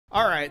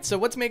Alright, so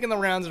what's making the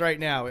rounds right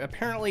now?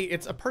 Apparently,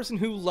 it's a person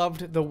who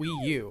loved the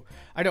Wii U.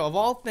 I know, of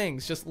all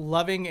things, just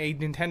loving a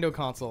Nintendo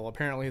console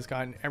apparently has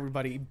gotten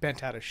everybody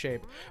bent out of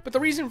shape. But the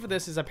reason for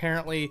this is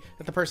apparently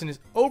that the person is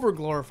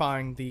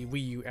over-glorifying the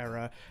Wii U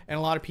era, and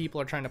a lot of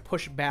people are trying to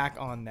push back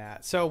on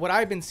that. So what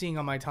I've been seeing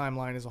on my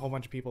timeline is a whole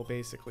bunch of people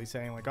basically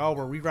saying like, oh,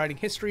 we're rewriting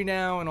history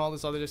now, and all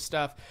this other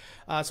stuff.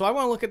 So I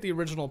want to look at the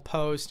original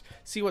post,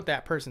 see what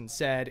that person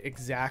said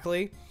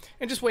exactly,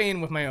 and just weigh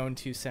in with my own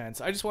 2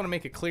 cents. I just want to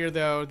make it clear,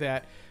 though,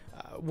 that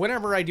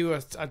whenever I do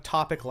a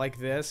topic like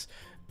this,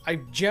 I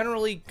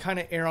generally kind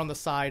of err on the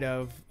side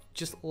of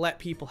just let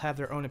people have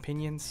their own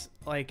opinions.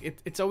 Like,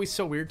 it's always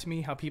so weird to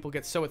me how people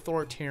get so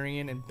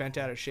authoritarian and bent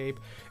out of shape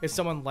if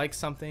someone likes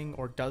something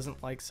or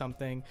doesn't like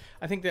something.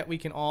 I think that we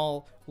can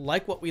all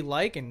like what we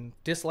like and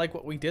dislike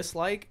what we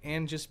dislike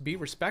and just be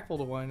respectful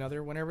to one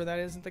another whenever that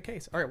isn't the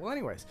case. All right, well,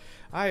 anyways,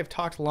 I have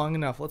talked long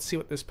enough. Let's see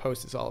what this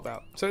post is all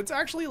about. So it's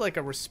actually like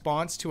a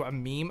response to a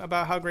meme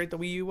about how great the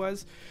Wii U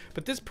was,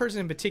 but this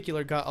person in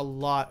particular got a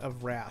lot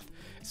of wrath.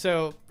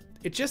 So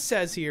it just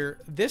says here,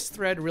 this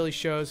thread really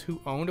shows who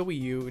owned a Wii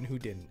U and who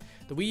didn't.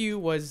 The Wii U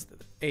was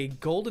a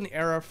golden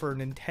era for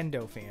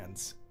Nintendo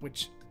fans,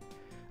 which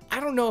I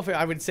don't know if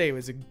I would say it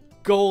was a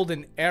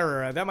golden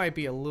era. That might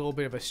be a little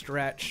bit of a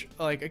stretch.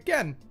 Like,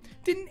 again,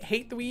 didn't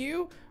hate the Wii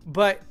U,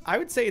 but I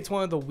would say it's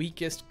one of the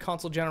weakest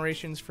console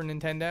generations for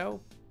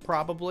Nintendo.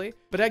 Probably.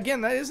 But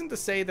again, that isn't to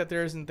say that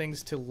there isn't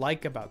things to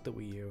like about the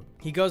Wii U.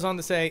 He goes on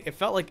to say, it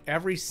felt like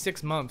every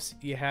 6 months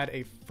you had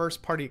a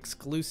first-party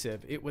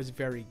exclusive. It was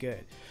very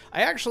good.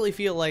 I actually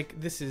feel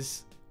like this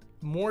is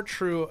more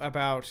true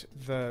about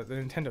the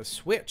Nintendo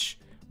Switch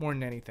more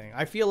than anything.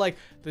 I feel like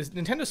the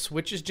Nintendo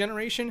Switch's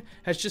generation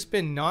has just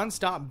been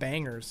non-stop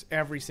bangers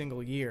every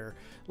single year.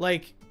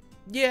 Like,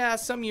 yeah,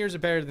 some years are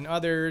better than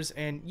others,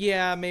 and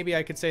yeah, maybe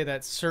I could say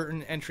that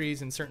certain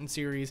entries in certain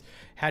series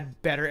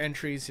had better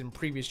entries in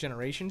previous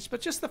generations,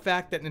 but just the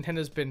fact that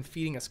Nintendo's been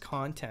feeding us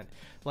content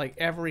like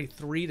every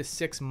 3 to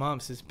 6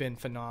 months has been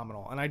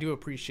phenomenal, and I do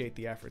appreciate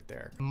the effort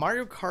there.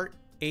 Mario Kart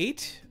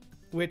 8,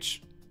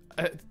 which,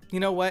 you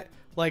know what?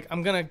 Like,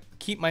 I'm gonna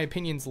keep my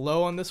opinions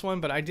low on this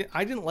one, but I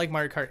didn't like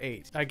Mario Kart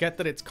 8. I get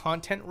that it's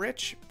content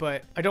rich,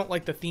 but I don't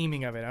like the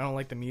theming of it. I don't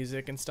like the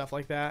music and stuff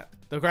like that.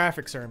 The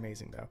graphics are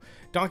amazing though.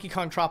 Donkey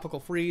Kong Tropical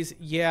Freeze,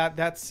 yeah,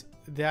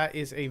 that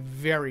is a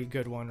very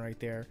good one right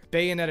there.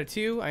 Bayonetta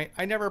 2,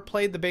 I never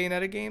played the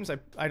Bayonetta games.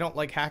 I don't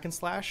like hack and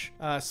slash.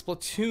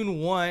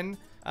 Splatoon 1,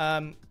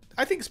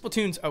 I think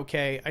Splatoon's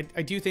okay.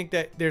 I do think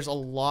that there's a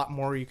lot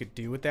more you could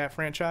do with that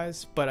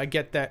franchise, but I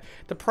get that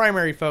the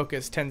primary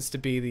focus tends to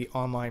be the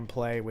online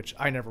play, which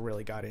I never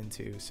really got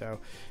into. So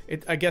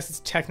I guess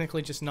it's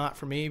technically just not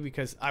for me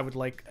because I would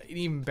like an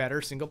even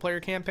better single player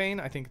campaign.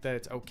 I think that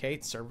it's okay,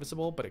 it's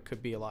serviceable, but it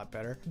could be a lot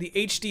better. The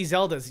HD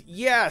Zeldas,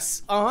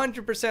 yes,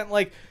 100%.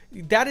 Like,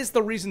 that is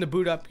the reason to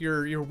boot up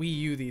your Wii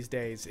U these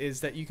days, is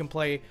that you can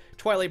play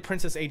Twilight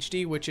Princess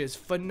HD, which is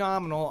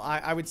phenomenal.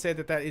 I would say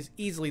that that is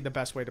easily the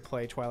best way to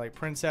play Twilight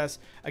Princess,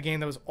 a game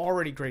that was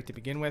already great to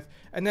begin with.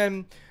 And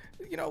then,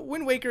 you know,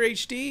 Wind Waker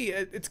HD,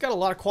 it's got a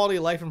lot of quality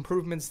of life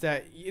improvements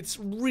that it's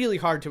really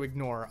hard to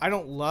ignore. I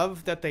don't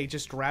love that they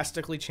just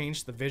drastically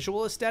changed the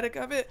visual aesthetic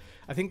of it.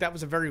 I think that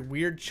was a very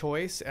weird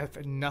choice.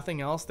 If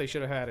nothing else, they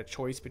should have had a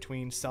choice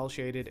between cell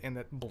shaded and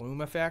the bloom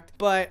effect.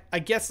 But I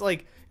guess,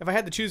 like, if I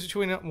had to choose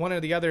between one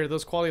or the other,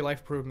 those quality of life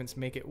improvements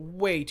make it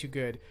way too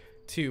good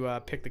to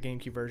pick the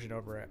GameCube version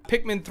over it.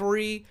 Pikmin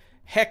 3,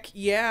 heck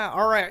yeah.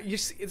 All right,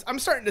 I'm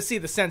starting to see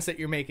the sense that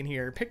you're making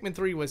here. Pikmin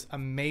 3 was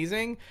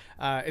amazing.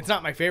 It's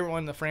not my favorite one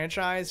in the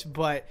franchise,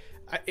 but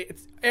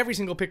every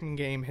single Pikmin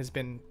game has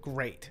been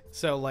great.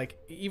 So, like,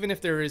 even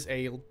if there is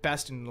a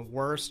best and the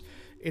worst,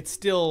 it's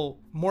still,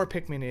 more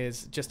Pikmin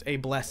is just a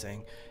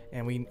blessing.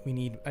 And we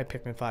need a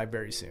Pikmin 5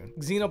 very soon.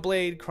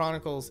 Xenoblade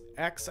Chronicles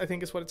X, I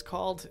think is what it's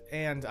called.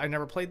 And I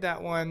never played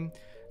that one.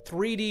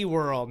 3D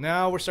World.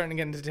 Now we're starting to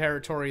get into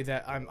territory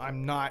that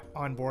I'm not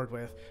on board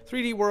with.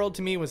 3D World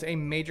to me was a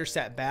major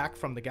setback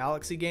from the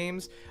Galaxy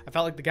games. I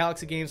felt like the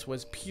Galaxy games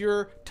was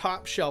pure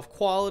top shelf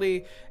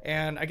quality,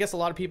 and I guess a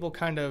lot of people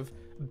kind of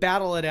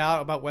battle it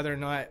out about whether or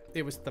not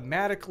it was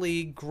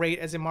thematically great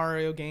as a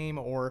Mario game,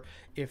 or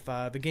if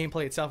the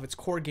gameplay itself, its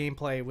core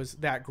gameplay, was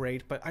that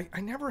great. But I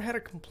never had a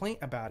complaint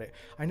about it.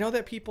 I know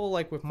that people,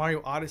 like with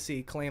Mario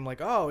Odyssey, claim like,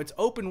 oh, it's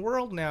open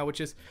world now,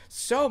 which is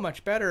so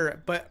much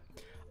better, but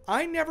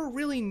I never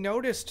really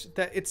noticed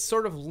that it's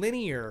sort of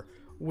linear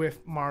with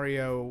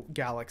Mario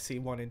Galaxy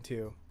 1 and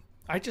 2.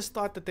 I just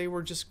thought that they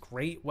were just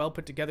great, well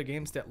put together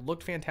games that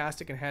looked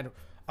fantastic and had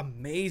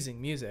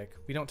amazing music.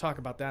 We don't talk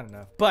about that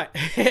enough. But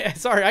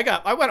sorry,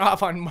 I went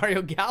off on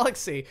Mario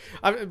Galaxy.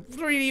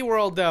 3D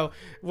World though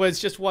was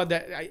just one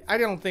that I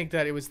don't think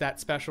that it was that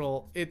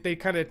special. They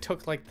kind of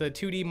took like the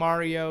 2D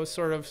Mario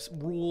sort of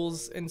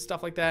rules and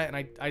stuff like that, and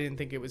I didn't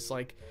think it was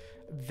like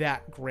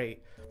that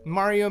great.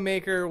 Mario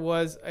Maker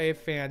was a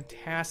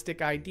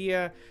fantastic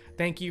idea.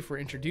 Thank you for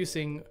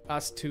introducing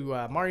us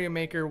to Mario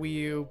Maker Wii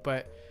U,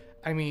 but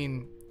I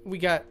mean, we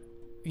got,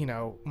 you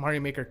know, Mario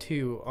Maker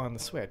 2 on the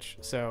Switch,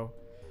 so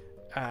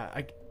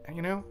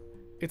you know,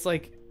 it's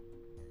like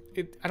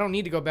I don't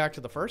need to go back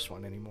to the first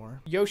one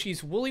anymore.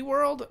 Yoshi's Woolly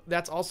World,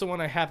 that's also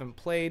one I haven't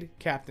played.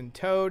 Captain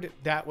Toad,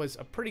 that was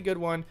a pretty good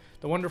one.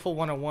 The Wonderful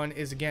 101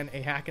 is, again,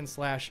 a hack and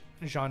slash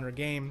genre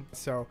game,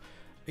 so,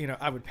 you know,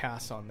 I would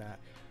pass on that.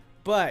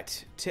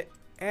 But to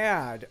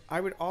add,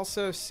 I would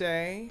also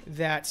say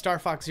that Star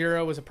Fox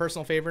Zero was a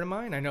personal favorite of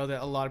mine. I know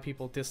that a lot of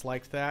people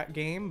disliked that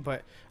game,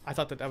 but I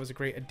thought that that was a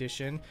great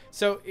addition.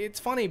 So it's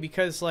funny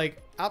because,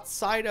 like,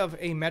 outside of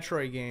a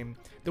Metroid game,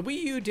 the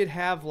Wii U did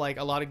have, like,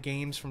 a lot of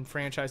games from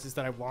franchises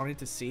that I wanted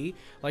to see,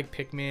 like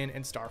Pikmin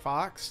and Star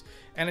Fox.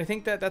 And I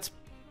think that that's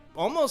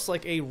almost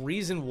like a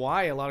reason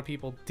why a lot of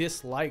people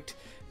disliked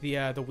the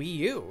Wii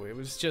U. It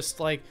was just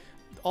like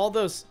all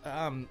those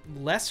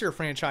lesser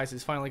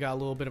franchises finally got a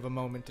little bit of a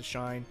moment to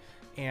shine.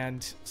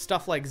 And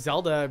stuff like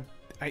Zelda,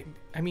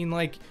 I mean,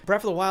 like,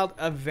 Breath of the Wild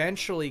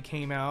eventually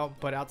came out,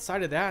 but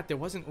outside of that, there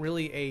wasn't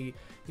really a,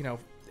 you know,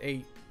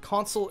 a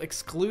console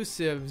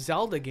exclusive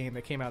Zelda game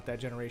that came out that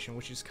generation,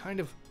 which is kind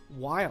of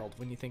wild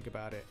when you think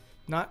about it.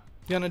 Not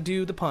gonna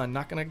do the pun,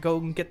 not gonna go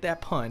and get that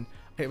pun.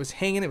 It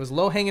was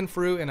low hanging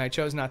fruit, and I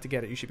chose not to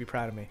get it. You should be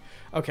proud of me.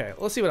 Okay,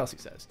 let's see what else he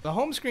says. The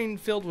home screen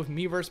filled with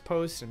Miiverse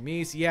posts and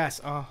Miis. Yes,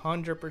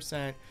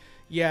 100%.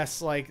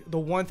 Yes, like, the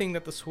one thing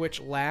that the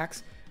Switch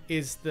lacks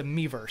is the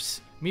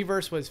Miiverse.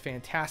 Miiverse was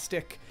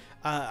fantastic.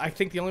 I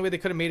think the only way they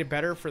could have made it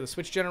better for the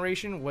Switch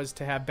generation was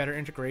to have better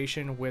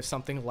integration with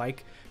something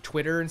like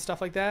Twitter and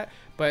stuff like that.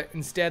 But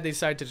instead, they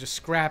decided to just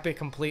scrap it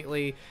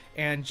completely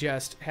and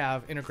just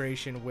have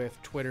integration with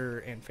Twitter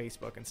and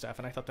Facebook and stuff.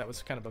 And I thought that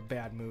was kind of a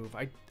bad move.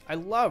 I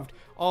loved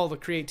all the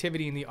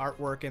creativity and the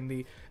artwork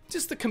and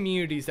just the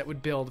communities that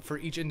would build for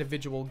each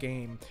individual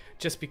game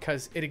just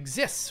because it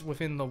exists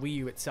within the Wii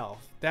U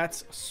itself.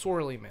 That's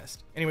sorely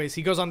missed. Anyways,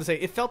 he goes on to say,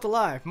 it felt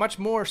alive, much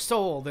more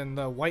soul than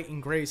the white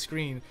and gray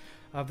screen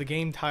of the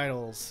game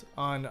titles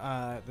on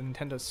the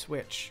Nintendo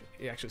Switch.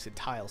 It actually said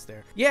tiles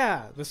there.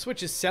 Yeah, the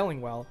Switch is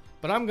selling well,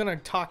 but I'm gonna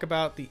talk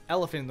about the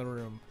elephant in the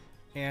room,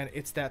 and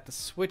it's that the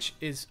Switch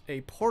is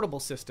a portable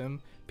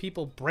system.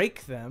 People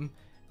break them,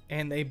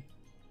 and they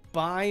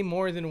buy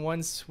more than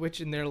one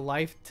Switch in their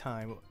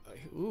lifetime.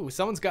 Ooh,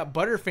 someone's got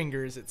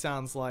butterfingers, it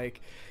sounds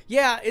like.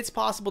 Yeah, it's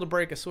possible to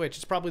break a Switch.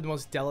 It's probably the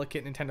most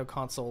delicate Nintendo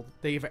console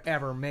they've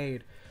ever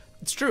made.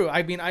 It's true.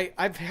 I mean,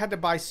 I've had to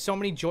buy so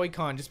many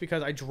Joy-Con just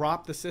because I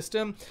dropped the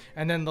system,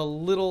 and then the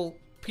little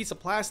piece of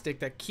plastic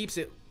that keeps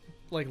it,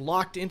 like,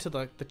 locked into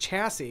the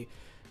chassis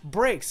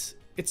breaks.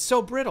 It's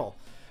so brittle.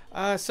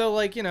 So,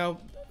 like, you know,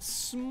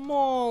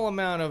 small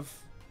amount of...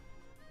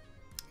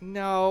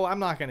 No, I'm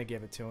not going to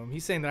give it to him.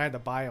 He's saying that I had to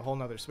buy a whole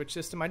nother Switch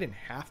system. I didn't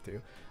have to.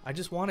 I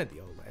just wanted the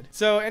OLED.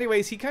 So,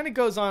 anyways, he kind of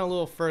goes on a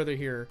little further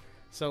here.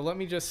 So let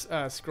me just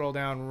scroll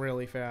down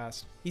really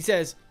fast. He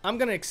says, I'm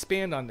going to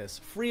expand on this.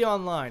 Free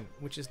online,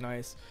 which is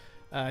nice.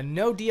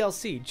 No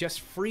DLC,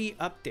 just free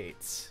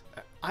updates.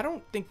 I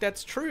don't think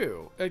that's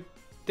true.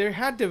 There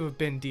had to have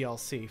been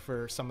DLC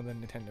for some of the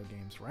Nintendo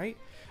games, right?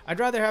 I'd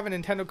rather have a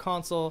Nintendo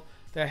console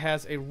that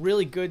has a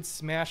really good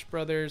Smash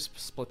Brothers,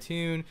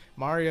 Splatoon,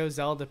 Mario,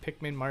 Zelda,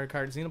 Pikmin, Mario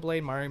Kart,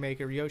 Xenoblade, Mario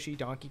Maker, Yoshi,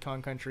 Donkey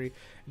Kong Country,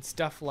 and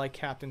stuff like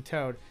Captain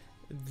Toad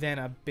than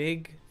a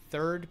big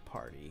third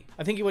party.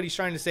 I think what he's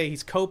trying to say,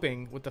 he's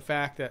coping with the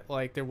fact that,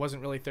 like, there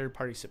wasn't really third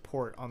party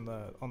support on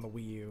the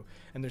Wii U,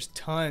 and there's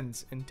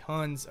tons and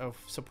tons of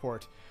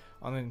support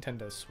on the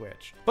Nintendo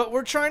Switch. But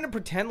we're trying to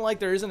pretend like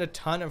there isn't a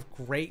ton of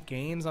great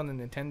games on the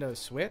Nintendo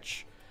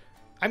Switch.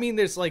 I mean,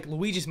 there's like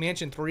Luigi's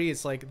Mansion 3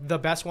 is like the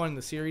best one in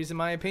the series in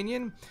my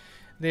opinion.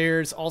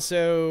 There's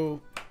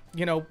also,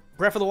 you know,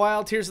 Breath of the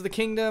Wild, Tears of the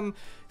Kingdom.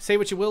 Say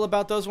what you will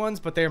about those ones,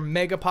 but they're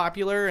mega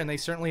popular and they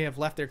certainly have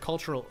left their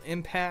cultural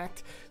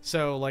impact.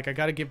 So, like, I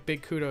gotta give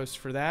big kudos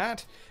for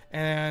that.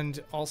 And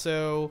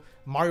also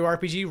Mario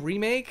RPG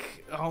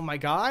Remake. Oh my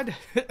god.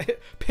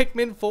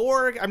 Pikmin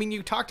 4. I mean,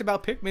 you talked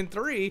about Pikmin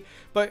 3,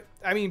 but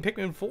I mean,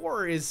 Pikmin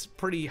 4 is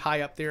pretty high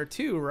up there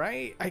too,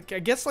 right? I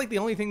guess, like, the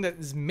only thing that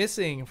is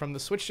missing from the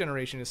Switch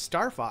generation is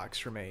Star Fox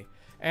for me.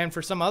 And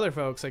for some other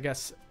folks, I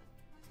guess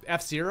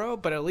F-Zero,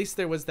 but at least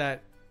there was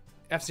that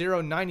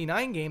F-Zero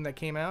 99 game that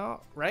came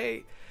out,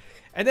 right?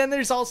 And then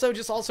there's also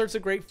just all sorts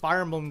of great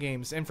Fire Emblem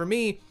games. And for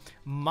me,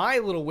 my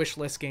little wish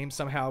list game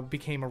somehow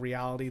became a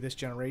reality this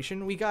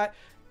generation. We got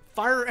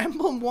Fire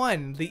Emblem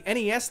 1, the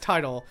NES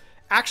title,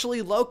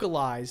 actually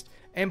localized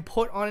and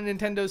put on a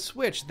Nintendo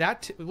Switch.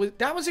 That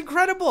was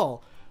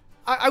incredible.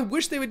 I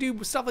wish they would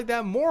do stuff like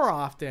that more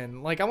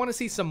often. Like, I want to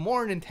see some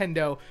more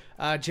Nintendo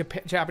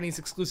Japanese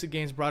exclusive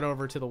games brought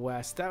over to the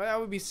West. That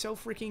would be so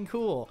freaking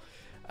cool.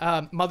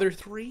 Mother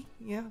 3,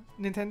 yeah,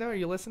 Nintendo, are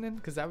you listening?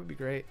 Because that would be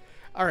great.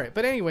 All right,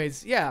 but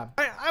anyways, yeah,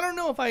 I don't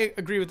know if I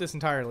agree with this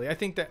entirely. I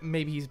think that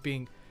maybe he's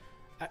being...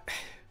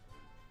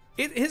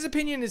 his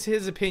opinion is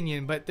his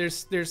opinion, but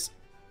there's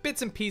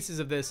bits and pieces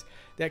of this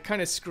that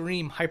kind of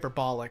scream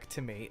hyperbolic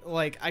to me.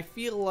 Like, I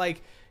feel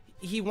like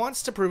he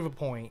wants to prove a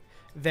point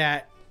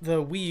that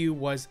the Wii U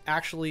was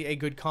actually a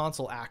good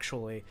console,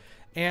 actually.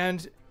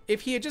 And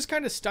if he had just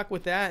kind of stuck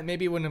with that,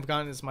 maybe it wouldn't have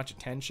gotten as much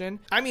attention.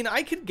 I mean,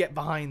 I could get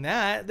behind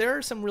that. There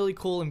are some really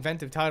cool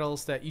inventive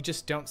titles that you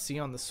just don't see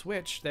on the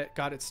Switch that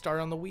got its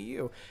start on the Wii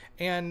U.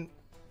 And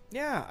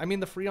yeah, I mean,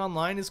 the free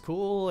online is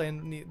cool,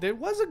 and there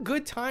was a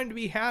good time to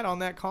be had on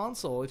that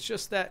console. It's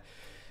just that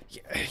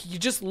you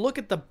just look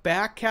at the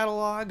back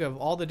catalog of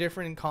all the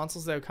different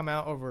consoles that have come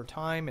out over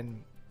time,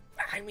 and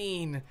I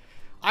mean,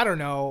 I don't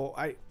know.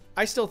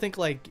 I still think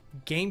like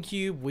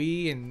GameCube,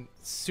 Wii, and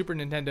Super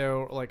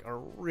Nintendo like are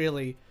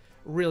really,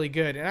 really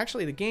good. And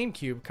actually the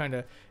GameCube kind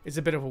of is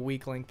a bit of a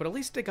weak link, but at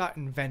least it got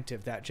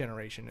inventive that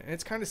generation. And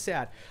it's kind of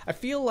sad. I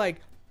feel like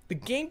the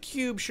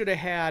GameCube should have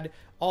had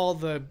all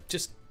the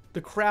just the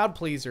crowd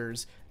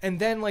pleasers, and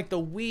then like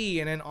the Wii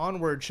and then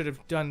onward should have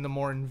done the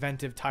more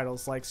inventive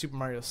titles like Super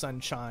Mario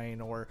Sunshine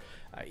or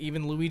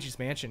even Luigi's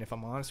Mansion, if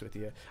I'm honest with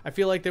you. I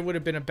feel like there would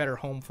have been a better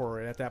home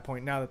for it at that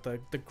point, now that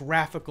the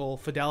graphical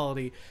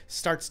fidelity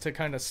starts to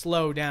kind of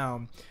slow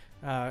down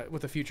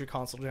with the future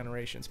console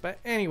generations. But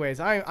anyways,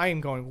 I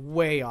am going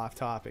way off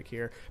topic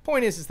here.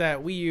 Point is that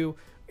Wii U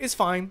is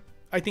fine.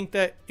 I think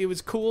that it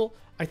was cool.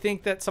 I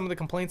think that some of the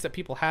complaints that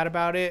people had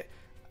about it,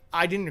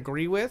 I didn't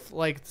agree with.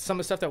 Like, some of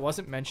the stuff that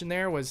wasn't mentioned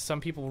there was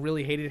some people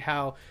really hated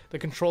how the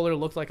controller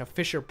looked like a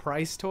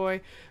Fisher-Price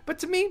toy. But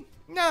to me,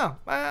 no.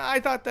 I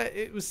thought that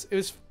it was,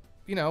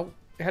 you know,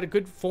 it had a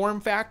good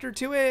form factor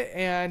to it,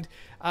 and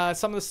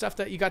some of the stuff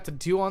that you got to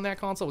do on that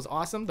console was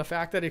awesome. The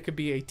fact that it could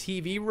be a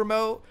TV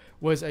remote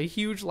was a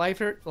huge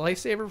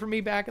lifesaver for me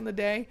back in the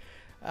day.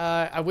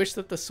 I wish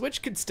that the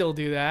Switch could still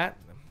do that.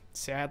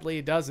 Sadly,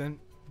 it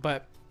doesn't.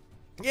 But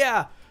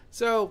yeah,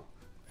 so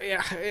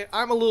yeah,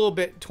 I'm a little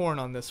bit torn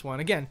on this one.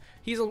 Again,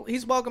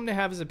 he's welcome to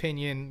have his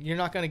opinion. You're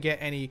not going to get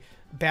any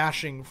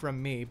bashing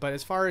from me. But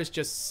as far as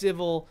just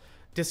civil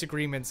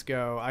disagreements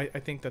go, I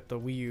think that the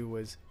Wii U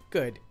was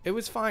good. It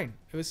was fine.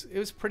 It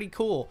was pretty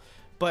cool.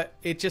 But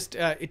it just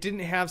it didn't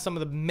have some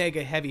of the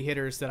mega heavy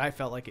hitters that I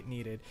felt like it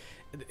needed.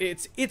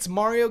 Its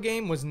Mario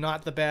game was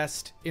not the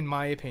best, in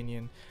my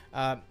opinion.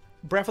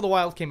 Breath of the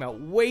Wild came out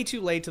way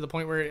too late, to the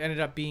point where it ended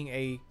up being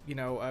a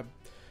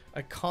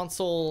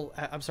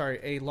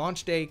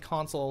launch day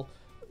console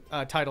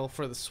title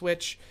for the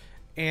Switch,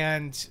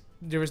 and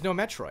there was no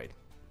Metroid,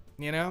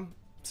 you know?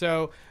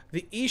 So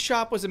the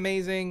eShop was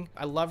amazing.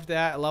 I loved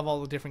that. I love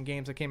all the different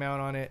games that came out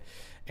on it.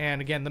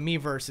 And again, the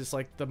Miiverse is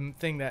like the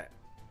thing that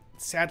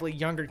sadly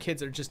younger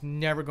kids are just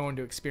never going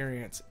to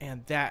experience,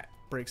 and that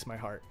breaks my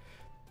heart.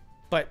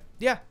 But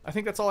yeah, I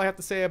think that's all I have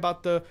to say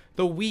about the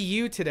Wii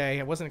U today.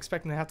 I wasn't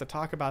expecting to have to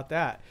talk about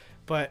that,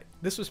 but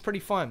this was pretty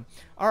fun.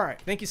 All right,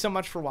 thank you so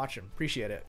much for watching. Appreciate it.